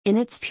In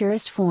its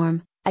purest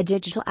form, a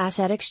digital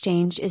asset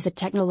exchange is a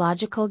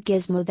technological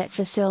gizmo that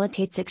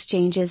facilitates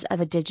exchanges of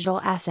a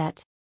digital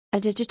asset. A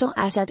digital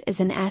asset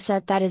is an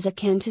asset that is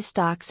akin to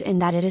stocks in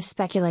that it is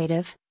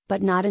speculative,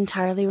 but not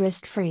entirely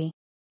risk-free.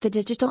 The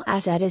digital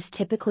asset is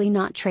typically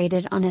not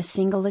traded on a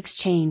single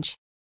exchange.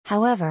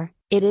 However,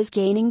 it is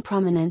gaining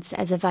prominence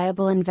as a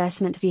viable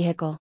investment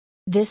vehicle.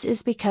 This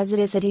is because it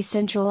is a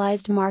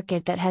decentralized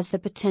market that has the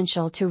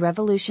potential to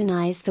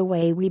revolutionize the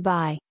way we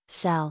buy,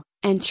 sell,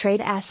 and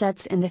trade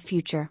assets in the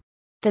future.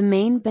 The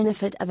main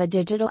benefit of a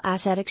digital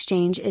asset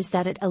exchange is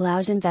that it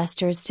allows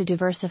investors to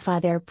diversify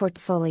their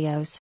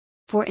portfolios.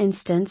 For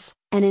instance,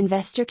 an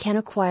investor can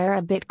acquire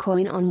a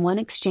Bitcoin on one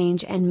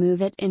exchange and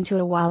move it into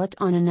a wallet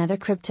on another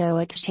crypto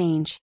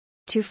exchange.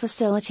 To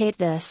facilitate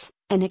this,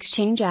 an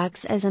exchange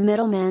acts as a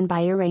middleman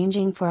by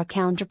arranging for a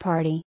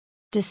counterparty.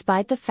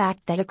 Despite the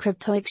fact that a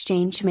crypto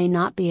exchange may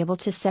not be able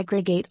to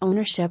segregate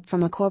ownership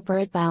from a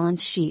corporate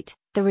balance sheet,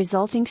 the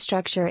resulting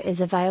structure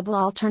is a viable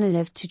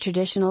alternative to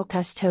traditional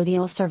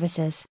custodial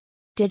services.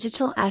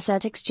 Digital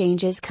asset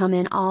exchanges come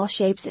in all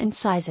shapes and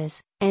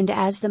sizes, and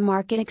as the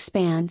market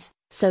expands,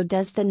 so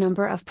does the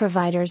number of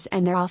providers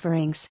and their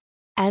offerings.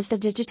 As the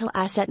digital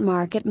asset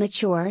market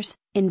matures,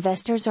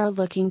 investors are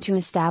looking to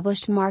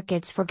established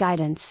markets for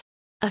guidance.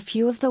 A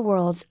few of the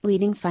world's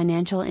leading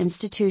financial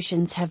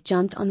institutions have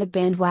jumped on the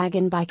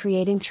bandwagon by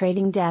creating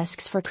trading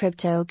desks for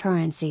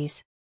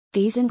cryptocurrencies.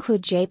 These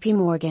include JP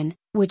Morgan,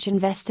 which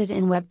invested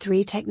in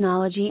Web3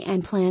 technology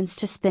and plans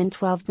to spend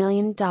 $12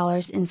 million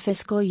in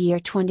fiscal year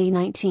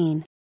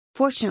 2019.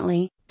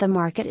 Fortunately, the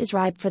market is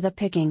ripe for the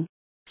picking.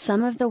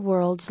 Some of the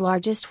world's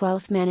largest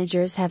wealth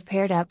managers have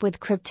paired up with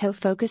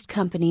crypto-focused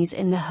companies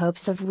in the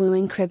hopes of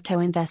wooing crypto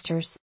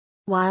investors.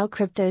 While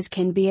cryptos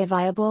can be a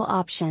viable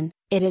option,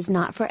 it is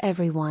not for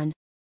everyone.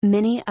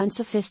 Many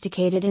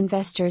unsophisticated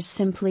investors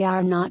simply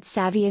are not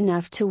savvy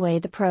enough to weigh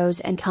the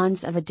pros and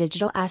cons of a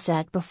digital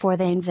asset before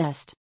they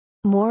invest.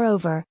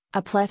 Moreover,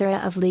 a plethora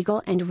of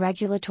legal and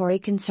regulatory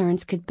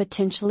concerns could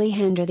potentially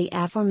hinder the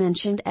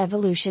aforementioned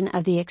evolution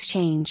of the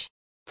exchange.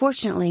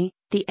 Fortunately,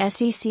 the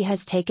SEC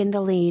has taken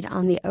the lead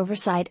on the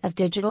oversight of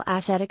digital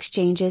asset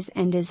exchanges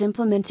and is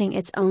implementing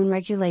its own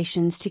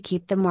regulations to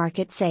keep the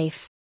market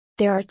safe.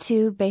 There are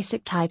two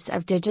basic types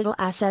of digital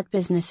asset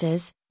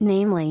businesses,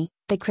 namely,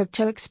 the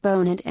crypto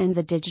exponent and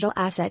the digital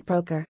asset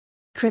broker.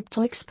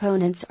 Crypto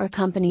exponents are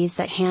companies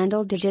that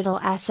handle digital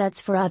assets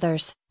for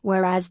others,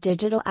 whereas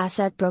digital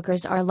asset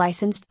brokers are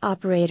licensed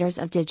operators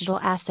of digital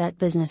asset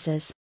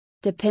businesses.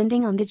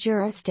 Depending on the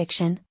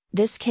jurisdiction,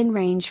 this can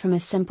range from a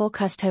simple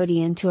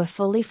custodian to a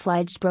fully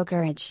fledged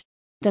brokerage.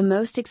 The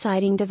most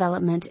exciting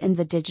development in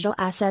the digital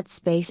asset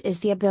space is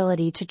the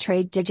ability to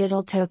trade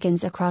digital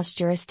tokens across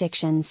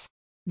jurisdictions.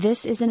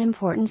 This is an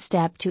important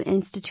step to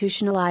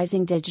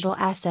institutionalizing digital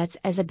assets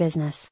as a business.